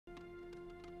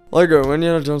Lego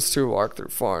Indiana Jones 2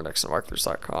 walkthrough 4, next on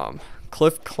walkthroughs.com.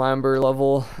 Cliff Clamber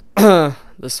level.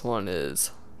 This one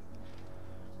is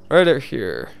right out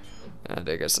here. And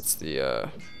I guess it's the,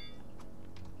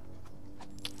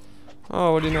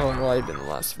 oh, what do you know? Well, I did in the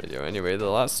last video. Anyway, the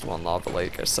last one, Lava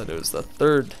Lake, I said it was the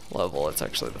 3rd level. It's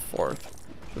actually the 4th.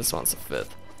 This one's the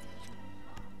 5th.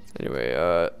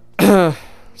 Anyway,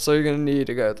 so you're gonna need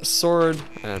a guy with the sword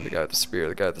and a guy with the spear.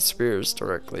 The guy with the spear is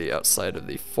directly outside of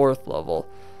the 4th level,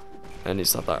 and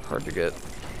he's not that hard to get.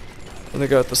 And the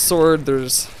guy with the sword,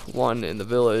 there's one in the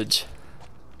village,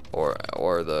 or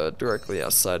the directly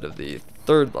outside of the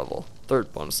 3rd level,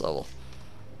 3rd bonus level.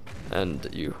 And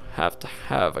you have to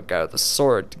have a guy with a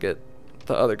sword to get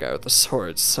the other guy with the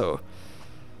sword. So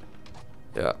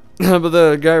yeah, but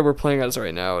the guy we're playing as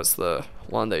right now is the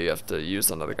one that you have to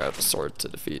use another guy with the sword to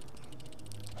defeat.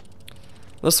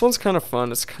 This one's kind of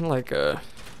fun. It's kind of like a,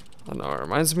 I don't know, it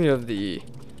reminds me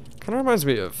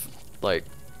of like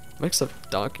mix of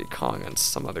Donkey Kong and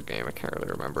some other game. I can't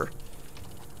really remember.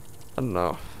 I don't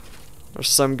know. There's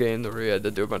some game where you had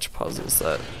to do a bunch of puzzles,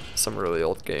 that some really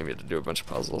old game you had to do a bunch of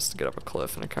puzzles to get up a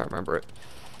cliff, and I can't remember it.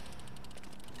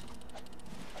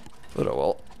 But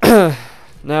oh well.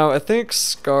 Now I think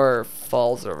Scar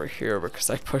falls over here because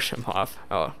I push him off.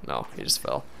 Oh no, he just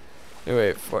fell.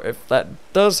 Anyway, if that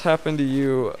does happen to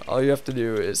you, all you have to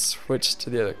do is switch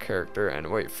to the other character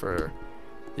and wait for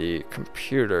the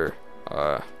computer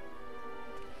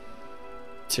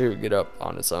to get up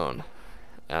on its own.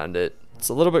 And it's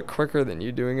a little bit quicker than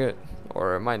you doing it,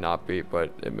 or it might not be,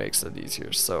 but it makes it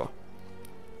easier. So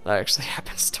that actually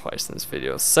happens twice in this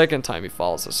video. The second time he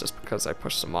falls is just because I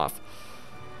pushed him off.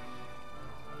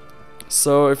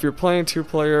 So if you're playing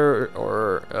 2-player,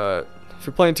 or if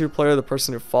you're playing 2-player, the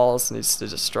person who falls needs to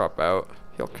just drop out.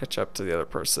 He'll catch up to the other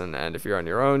person, and if you're on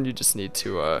your own, you just need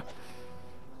to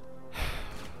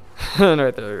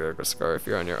right there goes Scar. If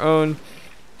you're on your own,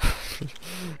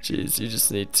 jeez, you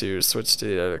just need to switch to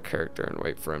the other character and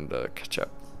wait for him to catch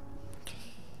up.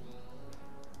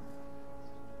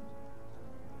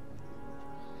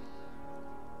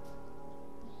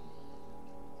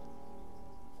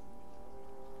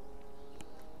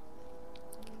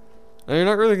 Now you're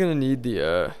not really gonna need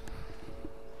the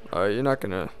you're not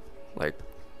gonna, like,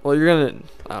 well, you're gonna,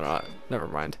 I don't know, never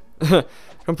mind.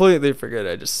 Completely forget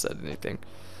I just said anything.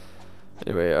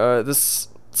 Anyway, this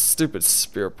stupid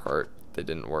spear part they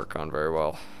didn't work on very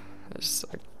well. It's,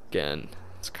 again,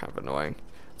 it's kind of annoying.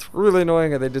 It's really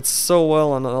annoying, and they did so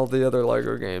well on all the other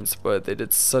Lego games, but they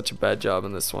did such a bad job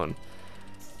in this one.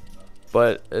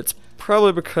 But it's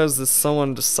probably because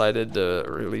someone decided to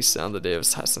release it on the day of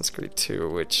Assassin's Creed 2,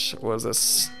 which was a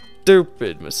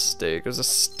stupid mistake. It was a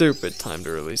stupid time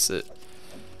to release it.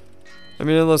 I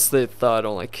mean, unless they thought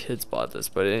only kids bought this,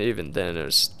 but even then it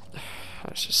was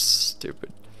just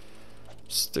stupid.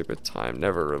 Stupid time.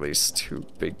 Never release 2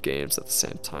 big games at the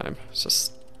same time. It's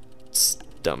just the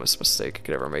dumbest mistake I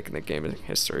could ever make in the gaming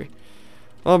history.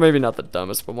 Well, maybe not the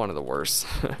dumbest, but one of the worst.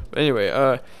 But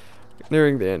anyway,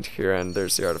 nearing the end here, and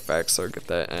there's the artifact, so get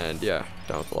that, and yeah,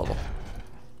 done with the level.